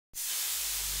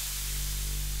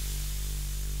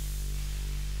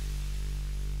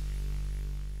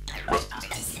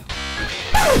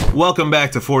Welcome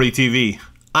back to FordeeTV.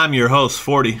 I'm your host,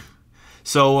 Fordee.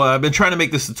 So I've been trying to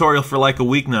make this tutorial for like a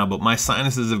week now, but my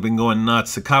sinuses have been going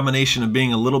nuts. A combination of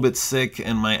being a little bit sick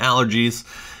and my allergies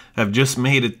have just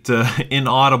made it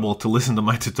inaudible to listen to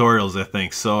my tutorials, I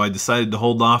think. So I decided to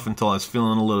hold off until I was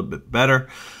feeling a little bit better.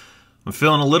 I'm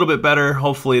feeling a little bit better.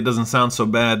 Hopefully it doesn't sound so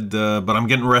bad, but I'm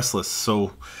getting restless,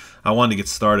 so I wanted to get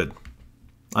started.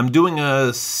 I'm doing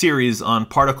a series on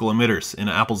particle emitters in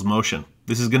Apple's Motion.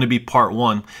 This is going to be part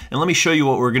 1, and let me show you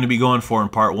what we're going to be going for in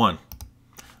part 1.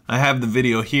 I have the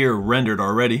video here rendered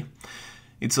already.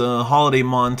 It's a holiday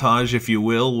montage, if you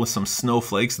will, with some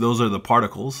snowflakes. Those are the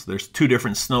particles. There's 2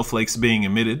 different snowflakes being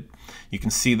emitted. You can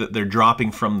see that they're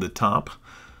dropping from the top.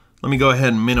 Let me go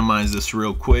ahead and minimize this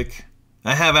real quick.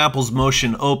 I have Apple's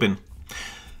Motion open.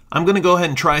 I'm going to go ahead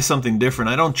and try something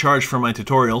different. I don't charge for my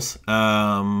tutorials,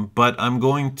 but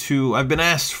I've been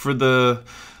asked for the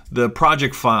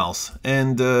project files,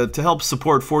 and to help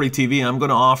support FordeeTV, I'm going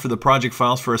to offer the project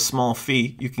files for a small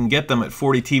fee. You can get them at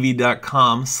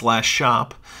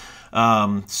FordeeTV.com/shop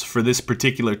for this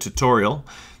particular tutorial.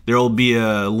 There will be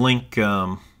a link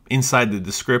inside the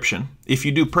description. If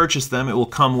you do purchase them, it will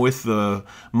come with the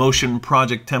Motion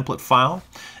project template file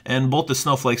and both the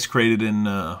snowflakes created in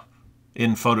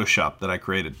Photoshop that I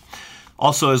created.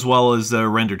 Also, as well as a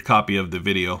rendered copy of the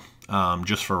video,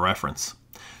 just for reference.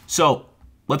 So,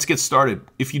 let's get started.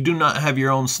 If you do not have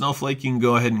your own snowflake, you can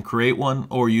go ahead and create one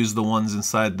or use the ones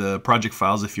inside the project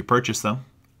files if you purchase them.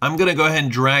 I'm going to go ahead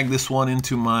and drag this one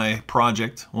into my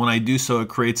project. When I do so, it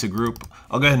creates a group.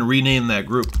 I'll go ahead and rename that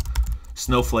group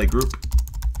Snowflake Group.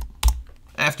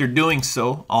 After doing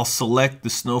so, I'll select the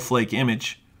snowflake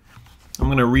image. I'm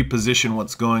going to reposition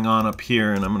what's going on up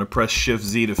here, and I'm going to press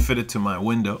Shift-Z to fit it to my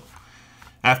window.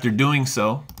 After doing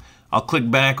so, I'll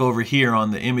click back over here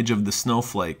on the image of the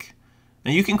snowflake.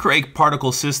 Now you can create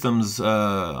particle systems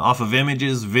off of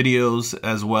images, videos,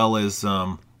 as well as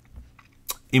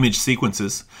image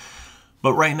sequences.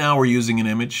 But right now we're using an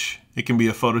image. It can be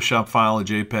a Photoshop file, a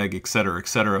JPEG, etc.,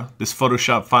 etc. This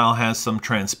Photoshop file has some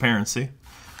transparency.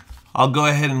 I'll go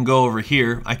ahead and go over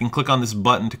here. I can click on this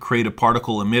button to create a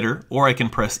particle emitter, or I can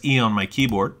press E on my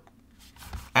keyboard.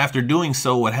 After doing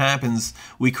so, what happens,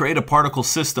 we create a particle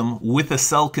system with a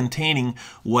cell containing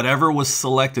whatever was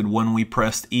selected when we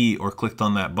pressed E or clicked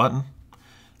on that button.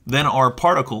 Then our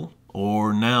particle,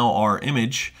 or now our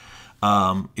image,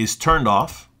 is turned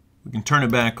off. We can turn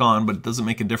it back on, but it doesn't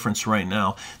make a difference right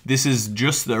now. This is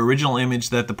just the original image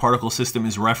that the particle system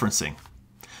is referencing.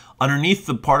 Underneath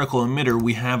the particle emitter,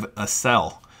 we have a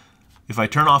cell. If I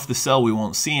turn off the cell, we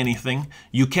won't see anything.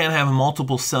 You can have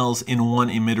multiple cells in one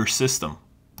emitter system.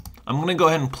 I'm going to go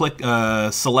ahead and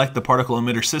select the particle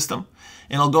emitter system,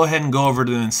 and I'll go ahead and go over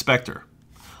to the inspector.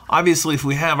 Obviously, if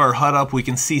we have our HUD up, we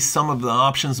can see some of the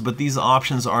options, but these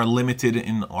options are limited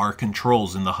in our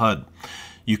controls in the HUD.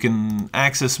 You can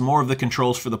access more of the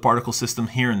controls for the particle system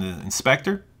here in the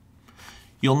inspector.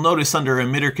 You'll notice under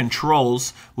Emitter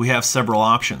Controls, we have several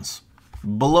options.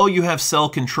 Below you have cell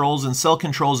controls, and cell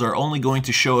controls are only going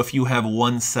to show if you have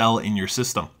one cell in your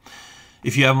system.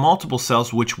 If you have multiple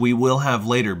cells, which we will have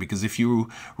later, because if you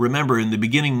remember in the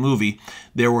beginning movie,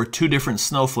 there were 2 different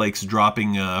snowflakes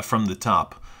dropping from the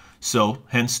top. So,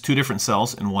 hence 2 different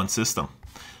cells in one system.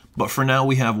 But for now,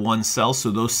 we have one cell, so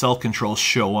those cell controls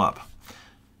show up.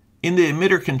 In the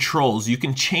emitter controls, you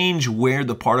can change where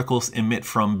the particles emit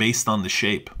from based on the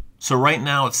shape. So right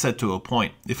now, it's set to a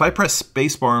point. If I press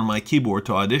spacebar on my keyboard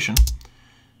to audition,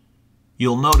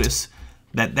 you'll notice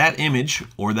that that image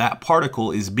or that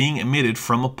particle is being emitted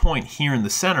from a point here in the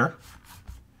center,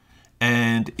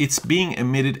 and it's being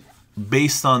emitted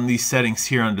based on these settings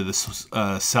here under the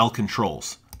cell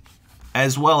controls,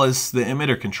 as well as the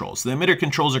emitter controls. The emitter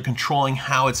controls are controlling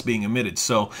how it's being emitted.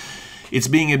 So it's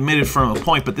being emitted from a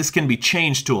point, but this can be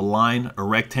changed to a line, a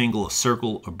rectangle, a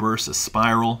circle, a burst, a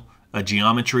spiral, a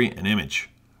geometry, an image.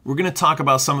 We're going to talk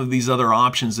about some of these other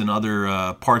options in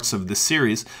other parts of this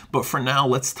series, but for now,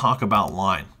 let's talk about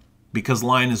line, because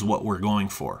line is what we're going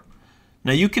for.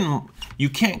 Now you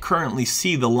can't currently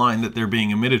see the line that they're being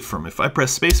emitted from. If I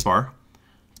press spacebar,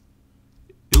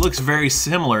 it looks very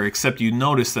similar, except you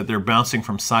notice that they're bouncing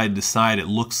from side to side, it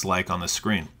looks like on the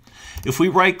screen. If we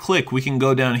right click, we can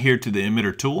go down here to the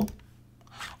emitter tool.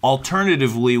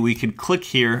 Alternatively, we could click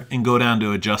here and go down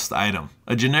to adjust item.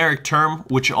 A generic term,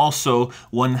 which also,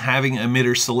 when having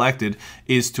emitter selected,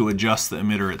 is to adjust the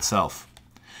emitter itself.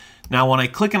 Now, when I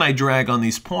click and I drag on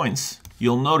these points,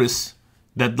 you'll notice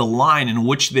that the line in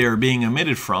which they are being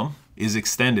emitted from is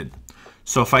extended.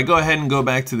 So if I go ahead and go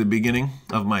back to the beginning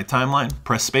of my timeline,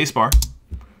 press spacebar,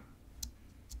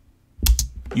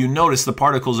 you notice the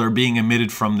particles are being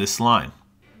emitted from this line.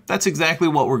 That's exactly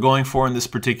what we're going for in this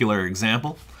particular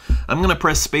example. I'm going to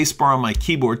press spacebar on my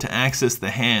keyboard to access the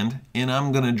hand, and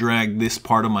I'm going to drag this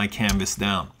part of my canvas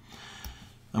down.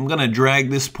 I'm going to drag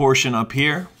this portion up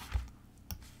here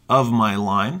of my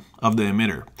line of the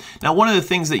emitter. Now, one of the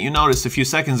things that you noticed a few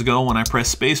seconds ago when I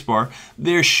pressed spacebar,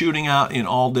 they're shooting out in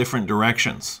all different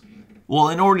directions. Well,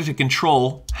 in order to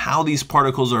control how these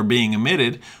particles are being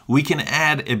emitted, we can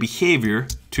add a behavior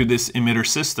to this emitter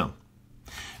system.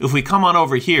 If we come on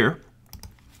over here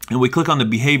and we click on the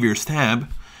Behaviors tab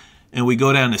and we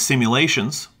go down to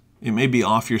Simulations, it may be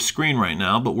off your screen right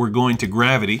now, but we're going to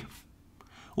Gravity.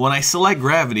 When I select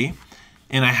Gravity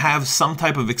and I have some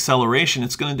type of acceleration,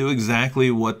 it's going to do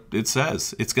exactly what it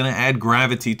says. It's going to add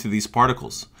gravity to these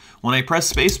particles. When I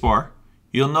press spacebar,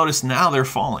 you'll notice now they're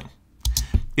falling.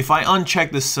 If I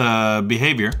uncheck this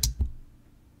behavior,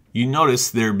 you notice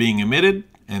they're being emitted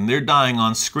and they're dying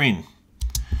on screen.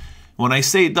 When I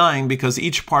say dying, because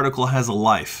each particle has a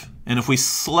life. And if we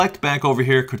select back over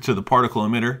here to the particle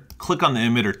emitter, click on the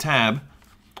emitter tab,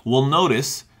 we'll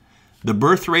notice the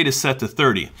birth rate is set to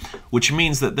 30, which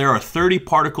means that there are 30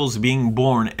 particles being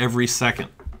born every second.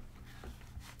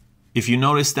 If you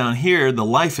notice down here, the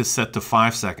life is set to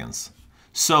 5 seconds.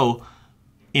 So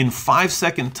in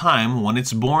 5-second time, when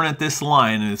it's born at this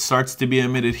line and it starts to be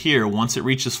emitted here, once it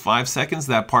reaches 5 seconds,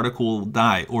 that particle will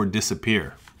die or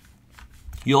disappear.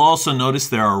 You'll also notice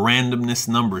there are randomness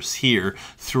numbers here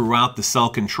throughout the cell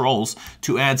controls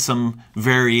to add some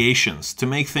variations, to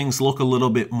make things look a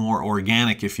little bit more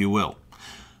organic, if you will.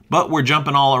 But we're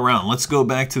jumping all around. Let's go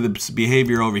back to the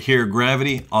behavior over here,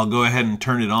 gravity. I'll go ahead and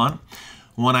turn it on.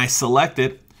 When I select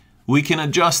it, we can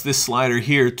adjust this slider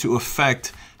here to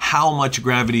affect how much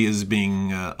gravity is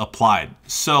being applied.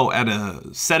 So at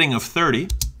a setting of 30,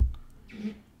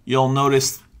 you'll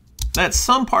notice that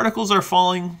some particles are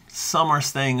falling, some are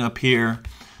staying up here.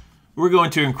 We're going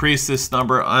to increase this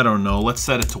number, I don't know, let's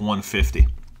set it to 150.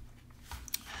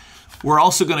 We're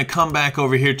also going to come back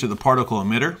over here to the particle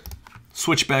emitter,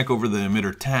 switch back over the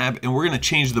emitter tab, and we're going to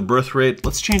change the birth rate.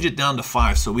 Let's change it down to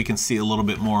 5 so we can see a little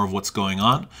bit more of what's going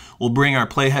on. We'll bring our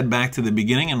playhead back to the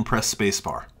beginning and press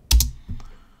spacebar.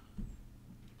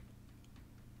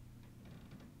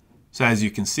 So as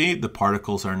you can see, the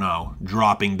particles are now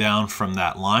dropping down from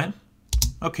that line.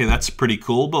 Okay, that's pretty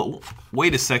cool, but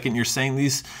wait a second, you're saying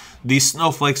these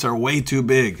snowflakes are way too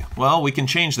big. Well, we can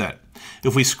change that.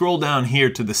 If we scroll down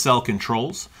here to the cell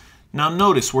controls, now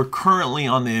notice we're currently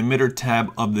on the emitter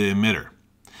tab of the emitter.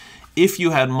 If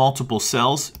you had multiple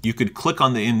cells, you could click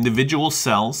on the individual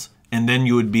cells and then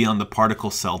you would be on the particle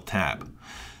cell tab.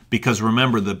 Because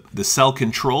remember, the cell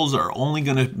controls are only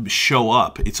going to show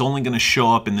up. It's only going to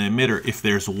show up in the emitter if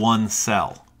there's one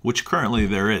cell, which currently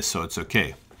there is, so it's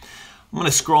okay. I'm going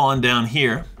to scroll on down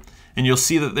here, and you'll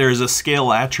see that there's a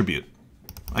scale attribute.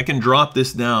 I can drop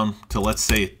this down to, let's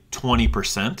say,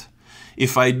 20%.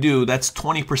 If I do, that's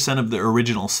 20% of the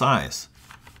original size.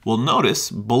 Well, notice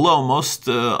below most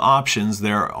options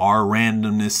there are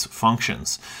randomness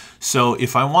functions. So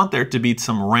if I want there to be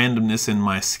some randomness in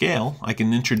my scale, I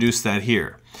can introduce that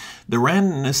here. The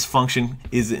randomness function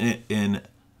is in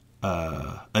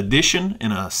addition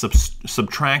and a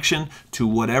subtraction to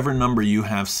whatever number you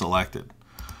have selected.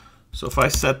 So if I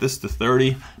set this to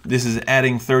 30, this is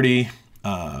adding 30%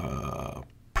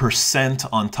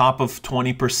 on top of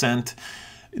 20%.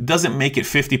 It doesn't make it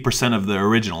 50% of the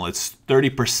original. It's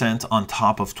 30% on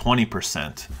top of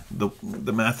 20%.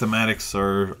 The mathematics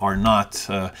are not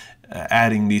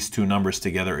adding these two numbers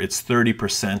together. It's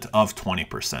 30% of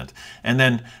 20%. And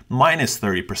then minus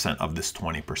 30% of this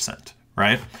 20%,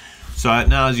 right? So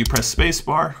now as you press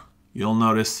spacebar, you'll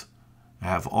notice I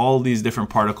have all these different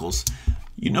particles.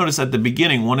 You notice at the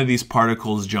beginning, one of these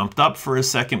particles jumped up for a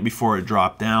second before it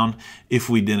dropped down. If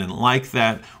we didn't like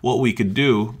that, what we could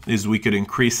do is we could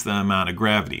increase the amount of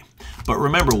gravity. But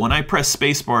remember, when I press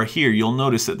spacebar here, you'll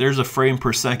notice that there's a frame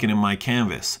per second in my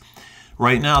canvas.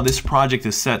 Right now, this project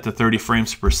is set to 30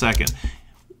 frames per second.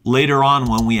 Later on,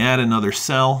 when we add another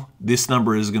cell, this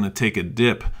number is going to take a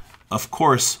dip. Of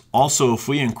course, also if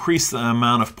we increase the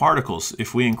amount of particles,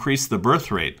 if we increase the birth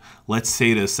rate, let's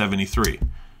say to 73.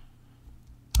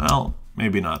 Well,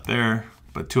 maybe not there,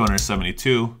 but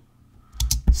 272,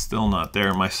 still not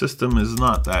there. My system is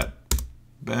not that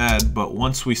bad, but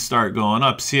once we start going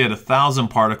up, see at 1,000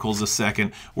 particles a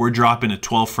second, we're dropping to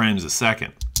 12 frames a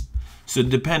second. So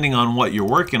depending on what you're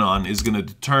working on is going to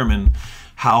determine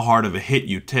how hard of a hit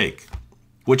you take.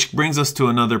 Which brings us to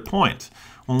another point.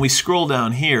 When we scroll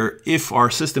down here, if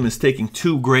our system is taking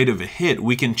too great of a hit,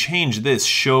 we can change this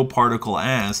show particle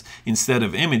as, instead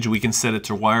of image, we can set it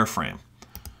to wireframe.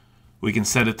 We can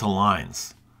set it to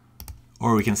lines,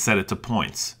 or we can set it to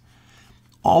points.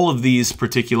 all of these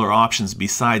particular options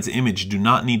besides image do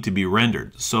not need to be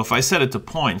rendered. So if I set it to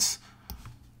points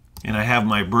and I have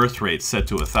my birth rate set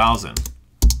to 1000,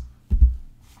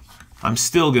 I'm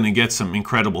still going to get some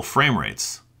incredible frame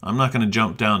rates. I'm not going to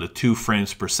jump down to 2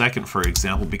 frames per second, for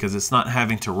example, because it's not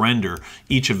having to render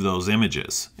each of those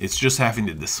images. It's just having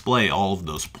to display all of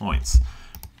those points.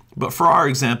 But for our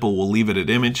example, we'll leave it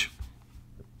at image.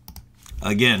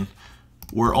 Again,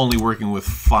 we're only working with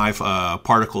 5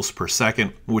 particles per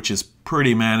second, which is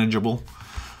pretty manageable.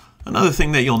 Another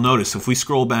thing that you'll notice, if we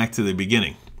scroll back to the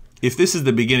beginning, if this is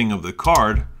the beginning of the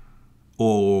card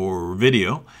or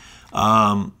video,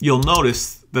 you'll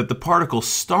notice that the particles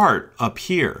start up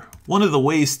here. One of the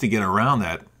ways to get around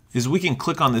that is we can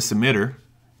click on this emitter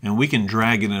and we can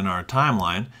drag it in our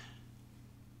timeline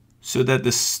so that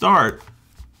the start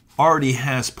already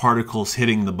has particles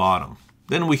hitting the bottom.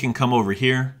 Then we can come over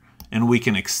here and we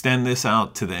can extend this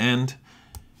out to the end.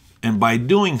 And by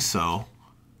doing so,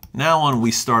 now when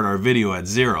we start our video at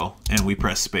 0 and we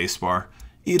press spacebar,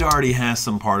 it already has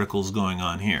some particles going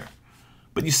on here.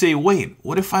 But you say, wait,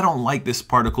 what if I don't like this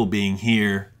particle being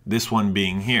here, this one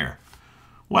being here?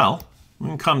 Well, we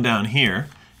can come down here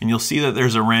and you'll see that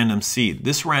there's a random seed.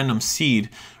 This random seed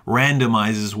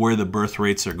randomizes where the birth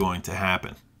rates are going to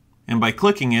happen. And by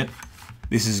clicking it,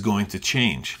 this is going to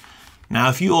change. Now,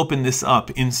 if you open this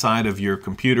up inside of your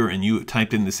computer and you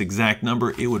typed in this exact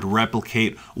number, it would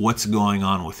replicate what's going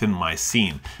on within my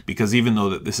scene. Because even though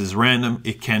that this is random,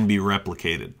 it can be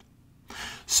replicated.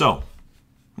 So,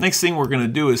 next thing we're going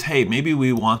to do is, hey, maybe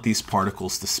we want these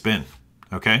particles to spin,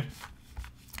 okay?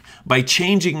 By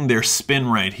changing their spin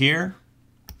right here,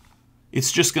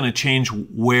 it's just going to change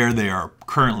where they are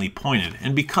currently pointed.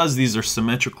 And because these are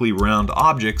symmetrically round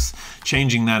objects,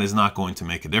 changing that is not going to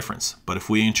make a difference. But if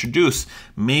we introduce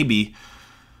maybe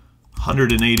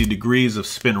 180 degrees of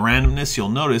spin randomness, you'll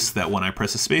notice that when I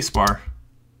press a spacebar,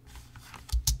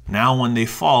 now when they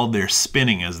fall, they're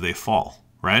spinning as they fall,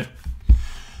 right?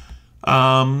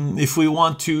 If we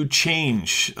want to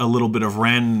change a little bit of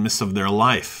randomness of their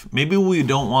life, maybe we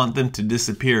don't want them to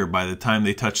disappear by the time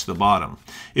they touch the bottom.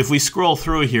 If we scroll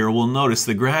through here, we'll notice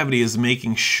the gravity is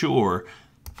making sure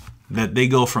that they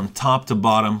go from top to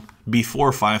bottom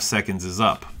before 5 seconds is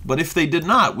up. But if they did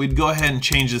not, we'd go ahead and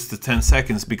change this to 10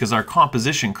 seconds because our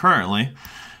composition currently,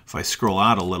 if I scroll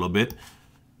out a little bit,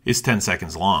 is 10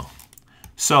 seconds long.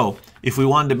 So if we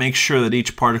wanted to make sure that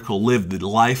each particle lived the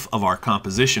life of our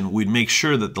composition, we'd make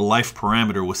sure that the life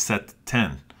parameter was set to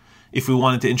 10. If we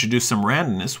wanted to introduce some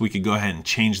randomness, we could go ahead and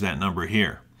change that number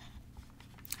here.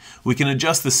 We can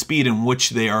adjust the speed in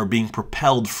which they are being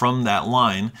propelled from that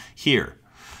line here.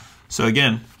 So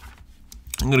again,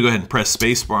 I'm going to go ahead and press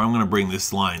spacebar. I'm going to bring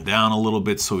this line down a little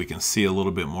bit so we can see a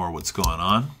little bit more what's going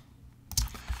on.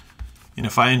 And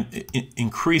if I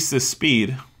increase this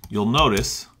speed, you'll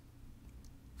notice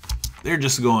they're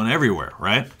just going everywhere,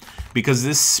 right? Because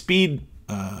this speed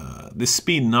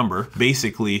number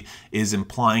basically is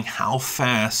implying how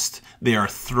fast they are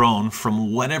thrown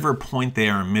from whatever point they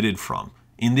are emitted from.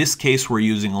 In this case, we're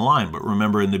using a line, but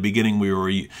remember in the beginning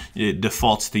it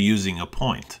defaults to using a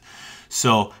point.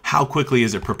 So how quickly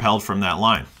is it propelled from that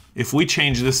line? If we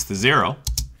change this to 0,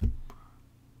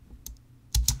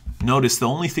 notice the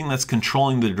only thing that's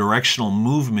controlling the directional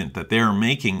movement that they are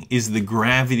making is the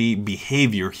gravity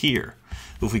behavior here.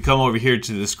 If we come over here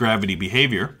to this gravity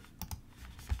behavior,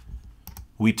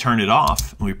 we turn it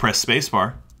off and we press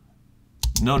spacebar,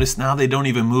 notice now they don't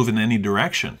even move in any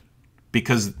direction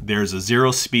because there's a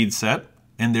 0 speed set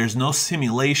and there's no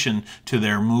simulation to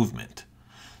their movement.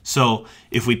 So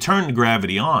if we turn the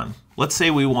gravity on, let's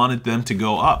say we wanted them to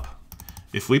go up.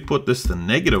 If we put this to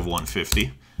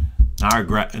 -150,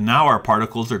 now our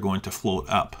particles are going to float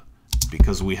up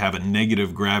because we have a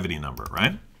negative gravity number,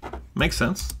 right? Makes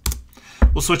sense.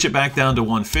 We'll switch it back down to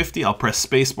 150. I'll press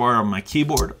spacebar on my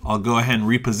keyboard. I'll go ahead and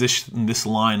reposition this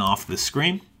line off the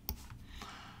screen.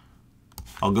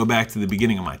 I'll go back to the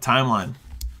beginning of my timeline.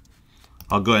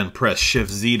 I'll go ahead and press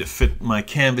Shift-Z to fit my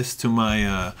canvas to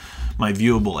my, my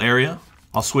viewable area.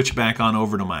 I'll switch back on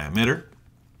over to my emitter.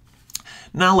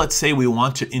 Now let's say we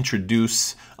want to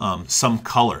introduce some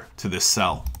color to this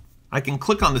cell. I can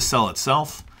click on the cell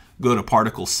itself, go to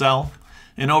Particle Cell,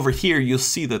 and over here you'll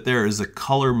see that there is a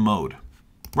color mode.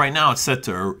 Right now it's set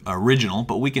to original,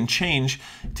 but we can change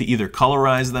to either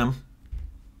colorize them,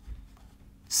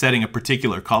 setting a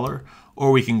particular color,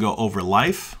 or we can go over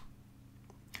life,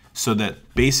 so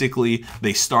that basically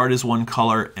they start as one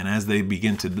color and as they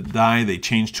begin to die they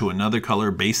change to another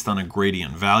color based on a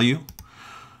gradient value.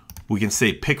 We can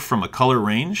say pick from a color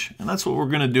range, and that's what we're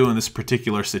going to do in this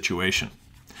particular situation.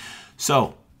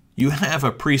 So you have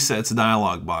a presets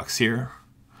dialog box here.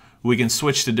 We can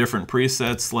switch to different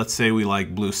presets. Let's say we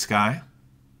like blue sky.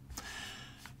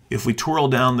 If we twirl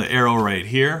down the arrow right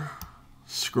here,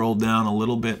 scroll down a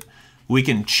little bit, we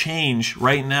can change.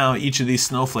 Right now, each of these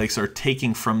snowflakes are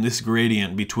taking from this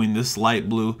gradient between this light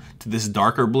blue to this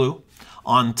darker blue.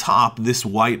 On top, this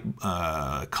white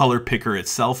color picker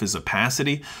itself is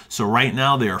opacity. So right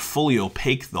now they are fully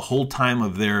opaque the whole time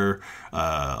of their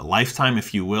lifetime,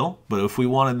 if you will. But if we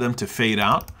wanted them to fade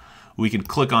out, we could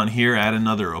click on here, add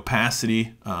another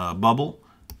opacity bubble,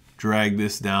 drag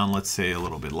this down, let's say a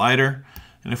little bit lighter.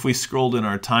 And if we scrolled in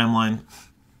our timeline,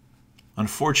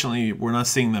 unfortunately, we're not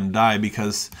seeing them die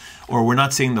or we're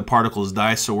not seeing the particles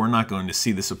die, so we're not going to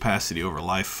see this opacity over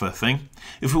life thing.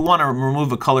 If we want to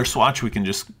remove a color swatch, we can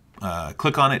just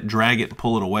click on it, drag it, and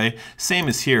pull it away. Same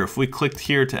as here. If we clicked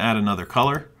here to add another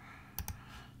color,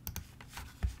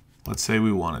 let's say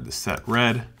we wanted to set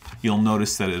red, you'll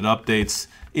notice that it updates.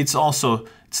 It's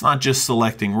not just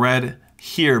selecting red.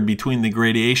 Here, between the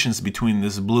gradations between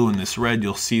this blue and this red,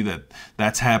 you'll see that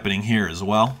that's happening here as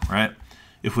well, right?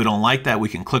 If we don't like that, we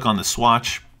can click on the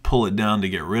swatch, pull it down to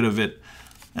get rid of it,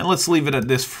 and let's leave it at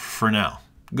this for now.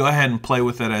 Go ahead and play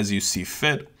with it as you see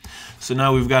fit. So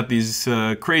now we've got these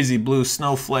crazy blue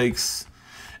snowflakes,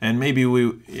 and maybe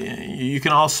you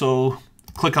can also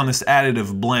click on this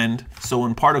additive blend. So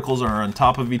when particles are on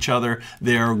top of each other,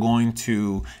 they are going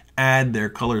to add their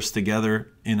colors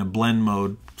together in a blend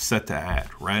mode set to add,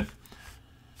 right?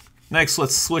 Next,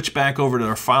 let's switch back over to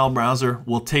our file browser.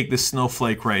 We'll take this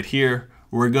snowflake right here.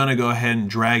 We're going to go ahead and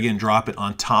drag and drop it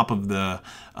on top of the,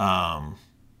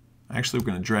 actually we're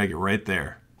going to drag it right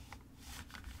there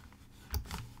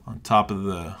on top of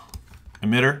the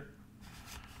emitter.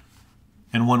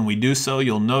 And when we do so,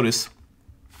 you'll notice,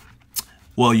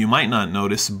 well, you might not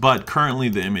notice, but currently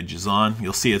the image is on.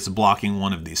 You'll see it's blocking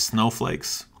one of these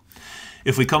snowflakes.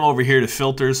 If we come over here to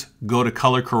filters, go to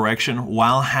color correction,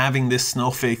 while having this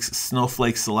snowflake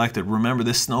selected, remember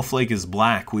this snowflake is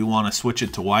black. We want to switch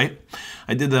it to white.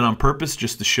 I did that on purpose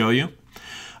just to show you.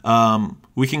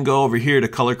 We can go over here to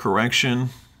color correction,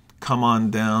 come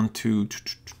on down to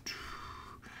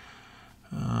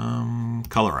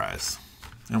colorize.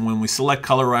 And when we select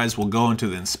colorize, we'll go into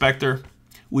the inspector.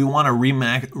 We want to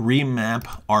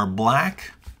remap our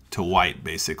black to white,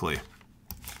 basically.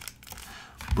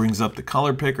 Brings up the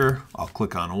color picker. I'll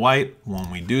click on white.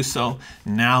 When we do so,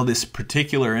 now this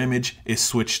particular image is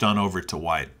switched on over to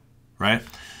white, right?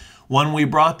 When we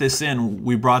brought this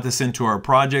into our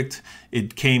project.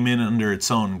 It came in under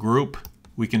its own group.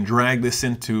 We can drag this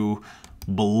into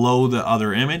below the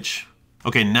other image.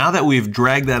 Okay, now that we've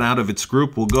dragged that out of its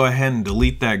group, we'll go ahead and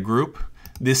delete that group.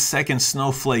 This second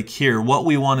snowflake here, what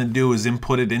we want to do is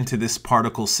input it into this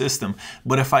particle system.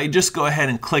 But if I just go ahead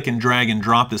and click and drag and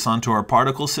drop this onto our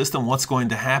particle system, what's going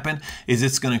to happen is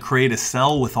it's going to create a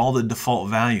cell with all the default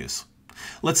values.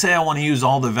 Let's say I want to use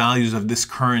all the values of this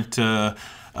current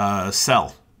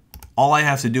cell. All I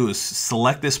have to do is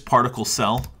select this particle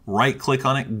cell, right click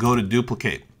on it, go to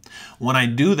duplicate. When I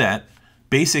do that,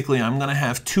 basically I'm going to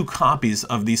have two copies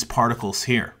of these particles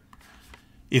here.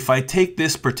 If I take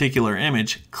this particular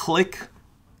image, click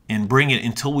and bring it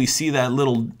until we see that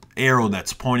little arrow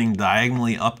that's pointing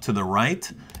diagonally up to the right,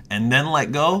 and then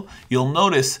let go, you'll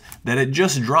notice that it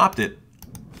just dropped it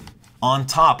on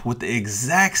top with the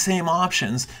exact same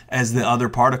options as the other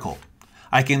particle.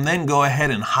 I can then go ahead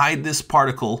and hide this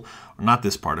particle, or not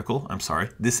this particle, I'm sorry,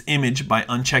 this image by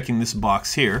unchecking this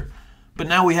box here. But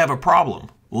now we have a problem.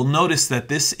 We'll notice that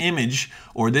this image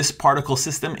or this particle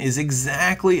system is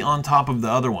exactly on top of the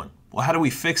other one. Well, how do we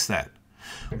fix that?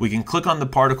 We can click on the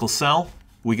particle cell,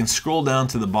 we can scroll down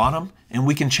to the bottom, and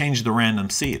we can change the random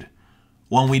seed.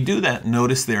 When we do that,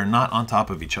 notice they're not on top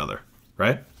of each other,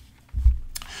 right?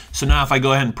 So now if I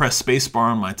go ahead and press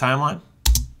spacebar on my timeline,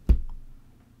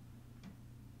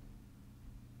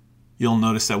 you'll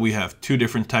notice that we have two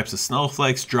different types of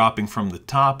snowflakes dropping from the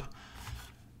top.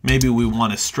 Maybe we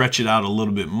want to stretch it out a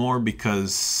little bit more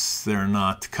because they're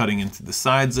not cutting into the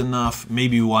sides enough.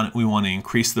 Maybe we want to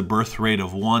increase the birth rate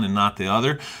of one and not the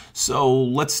other. So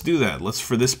let's do that. Let's,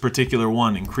 for this particular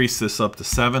one, increase this up to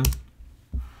 7.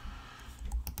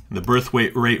 The birth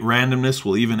rate randomness,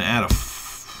 we'll even add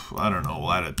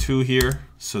we'll add a 2 here,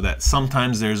 so that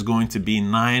sometimes there's going to be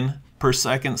 9 per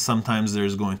second, sometimes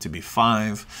there's going to be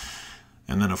 5,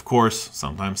 and then of course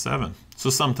sometimes 7. So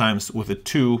sometimes with a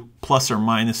 2 plus or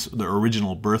minus the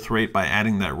original birth rate by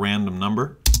adding that random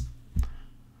number.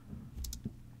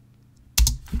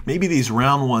 Maybe these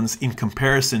round ones in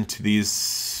comparison to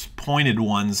these pointed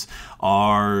ones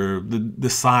are the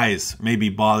size maybe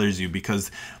bothers you,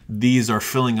 because these are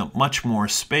filling up much more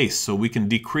space. So we can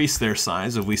decrease their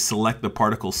size if we select the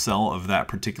particle cell of that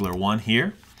particular one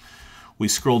here. We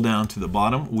scroll down to the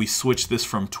bottom, we switch this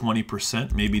from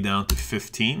 20% maybe down to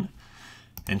 15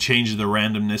 and change the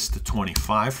randomness to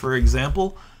 25, for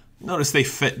example. Notice they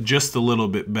fit just a little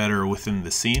bit better within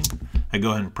the scene. I go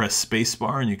ahead and press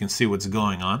spacebar and you can see what's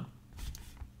going on.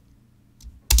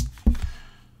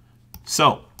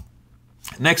 So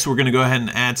next we're going to go ahead and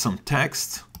add some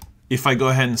text. If I go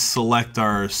ahead and select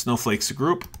our snowflakes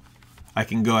group, I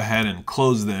can go ahead and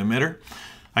close the emitter.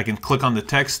 I can click on the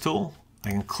text tool. I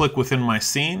can click within my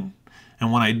scene,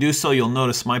 and when I do so, you'll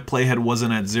notice my playhead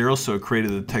wasn't at 0, so it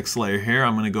created the text layer here.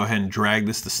 I'm going to go ahead and drag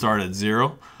this to start at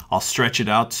 0. I'll stretch it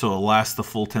out so it'll last the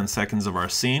full 10 seconds of our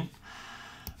scene.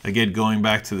 Again, going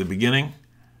back to the beginning,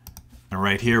 and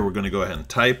right here we're going to go ahead and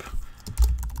type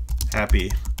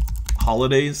Happy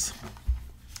Holidays.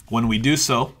 When we do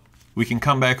so, we can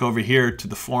come back over here to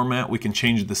the format. We can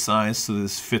change the size so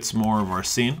this fits more of our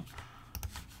scene.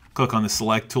 Click on the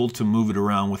select tool to move it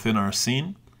around within our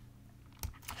scene.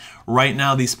 Right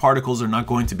now these particles are not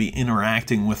going to be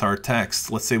interacting with our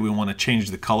text. Let's say we want to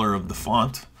change the color of the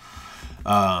font.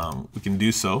 We can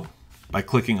do so by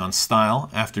clicking on style.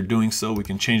 After doing so, we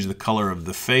can change the color of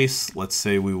the face. Let's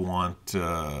say we want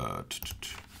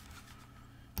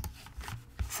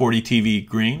FordeeTV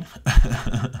green.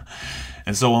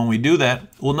 And so when we do that,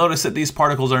 we'll notice that these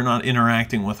particles are not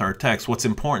interacting with our text. What's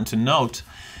important to note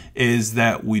is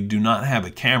that we do not have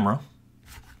a camera.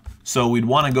 So we'd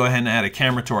want to go ahead and add a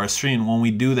camera to our screen. When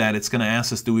we do that, it's going to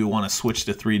ask us, do we want to switch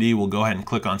to 3D? We'll go ahead and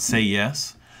click on say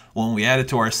yes. When we add it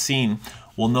to our scene,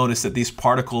 we'll notice that these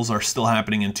particles are still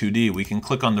happening in 2D. We can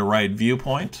click on the right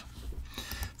viewpoint.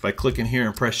 If I click in here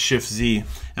and press Shift Z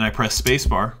and I press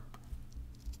spacebar,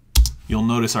 you'll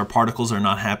notice our particles are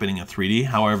not happening in 3D.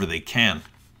 However, they can.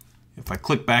 If I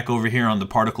click back over here on the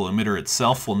particle emitter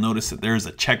itself, we'll notice that there's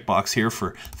a checkbox here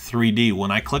for 3D.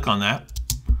 When I click on that,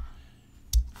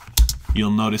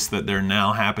 you'll notice that they're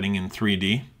now happening in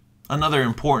 3D. Another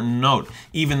important note,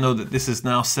 even though that this is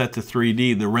now set to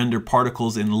 3D, the render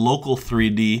particles in local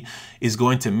 3D is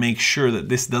going to make sure that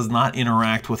this does not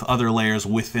interact with other layers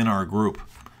within our group.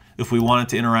 If we want it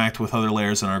to interact with other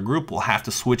layers in our group, we'll have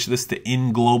to switch this to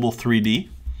in global 3D.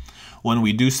 When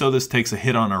we do so, this takes a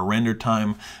hit on our render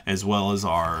time as well as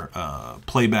our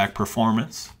playback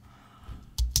performance.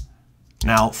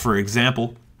 Now, for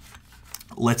example,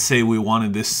 let's say we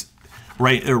wanted this,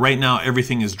 right now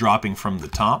everything is dropping from the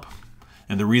top.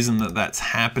 And the reason that that's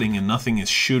happening and nothing is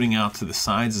shooting out to the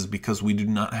sides is because we do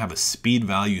not have a speed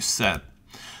value set.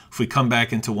 If we come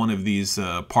back into one of these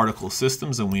particle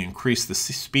systems and we increase the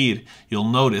speed, you'll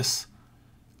notice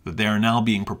that they are now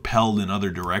being propelled in other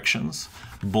directions,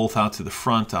 both out to the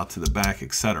front, out to the back,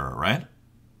 etc., right?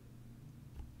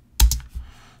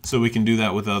 So we can do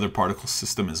that with the other particle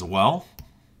system as well,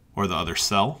 or the other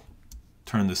cell.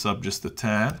 Turn this up just a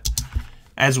tad.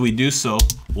 As we do so,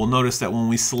 we'll notice that when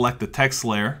we select the text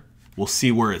layer, we'll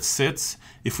see where it sits.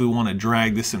 If we want to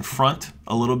drag this in front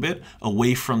a little bit,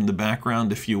 away from the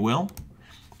background, if you will,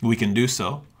 we can do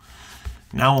so.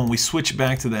 Now when we switch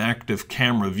back to the active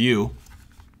camera view,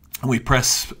 and we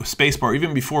press spacebar,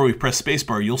 even before we press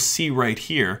spacebar, you'll see right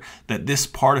here that this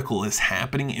particle is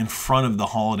happening in front of the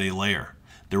holiday layer.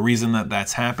 The reason that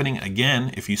that's happening,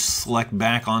 again, if you select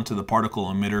back onto the particle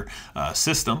emitter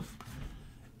system,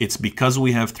 it's because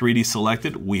we have 3D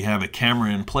selected, we have a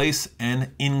camera in place,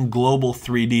 and in global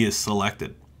 3D is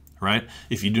selected, right?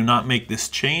 If you do not make this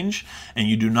change and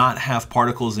you do not have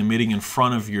particles emitting in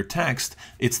front of your text,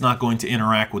 it's not going to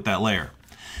interact with that layer.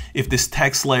 If this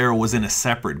text layer was in a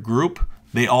separate group,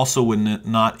 they also would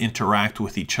not interact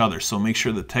with each other. So make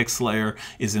sure the text layer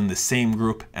is in the same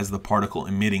group as the particle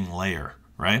emitting layer,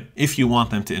 right? If you want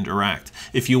them to interact.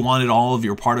 If you wanted all of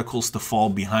your particles to fall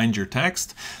behind your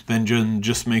text, then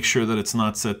just make sure that it's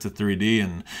not set to 3D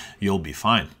and you'll be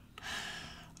fine.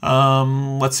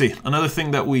 Let's see, another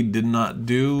thing that we did not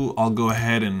do, I'll go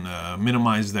ahead and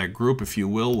minimize that group, if you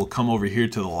will. We'll come over here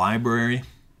to the library.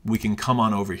 We can come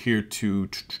on over here to,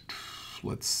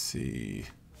 let's see,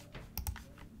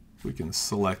 we can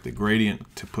select the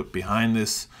gradient to put behind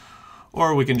this,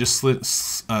 or we can just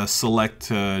select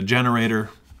generator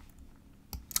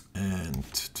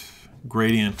and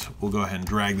gradient. We'll go ahead and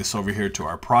drag this over here to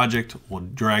our project. We'll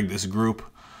drag this group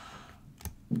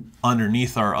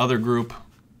underneath our other group,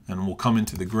 and we'll come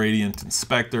into the gradient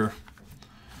inspector.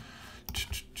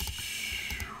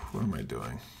 What am I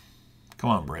doing?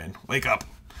 Come on, brain, wake up.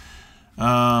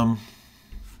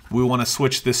 We want to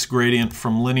switch this gradient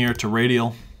from linear to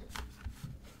radial.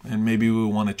 and maybe we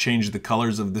want to change the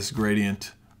colors of this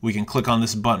gradient. We can click on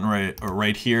this button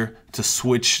right here to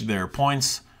switch their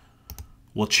points.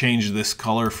 We'll change this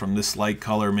color from this light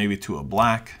color maybe to a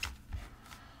black.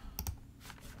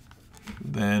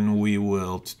 Then we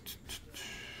will,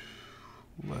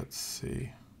 let's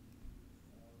see.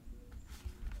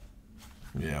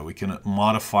 Yeah, we can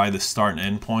modify the start and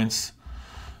end points.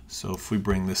 So if we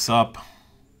bring this up,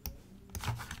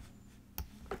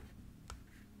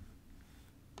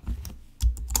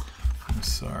 I'm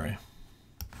sorry.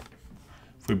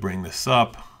 If we bring this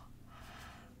up,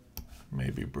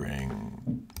 maybe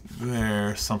bring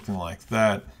there, something like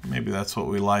that. Maybe that's what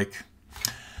we like.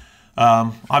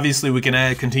 Obviously, we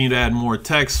can continue to add more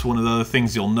text. One of the other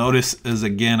things you'll notice is,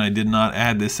 again, I did not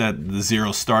add this at the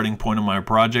 0 starting point of my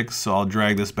project, so I'll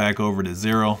drag this back over to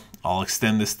 0. I'll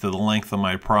extend this to the length of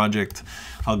my project.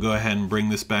 I'll go ahead and bring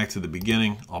this back to the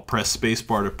beginning. I'll press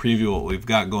spacebar to preview what we've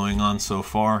got going on so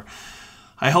far.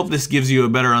 I hope this gives you a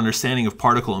better understanding of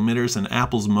particle emitters and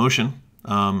Apple's Motion.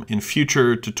 In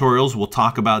future tutorials, we'll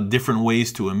talk about different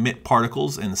ways to emit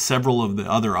particles and several of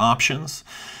the other options.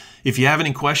 If you have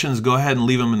any questions, go ahead and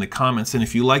leave them in the comments. And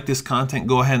if you like this content,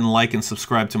 go ahead and like and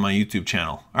subscribe to my YouTube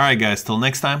channel. All right, guys, till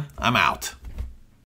next time, I'm out.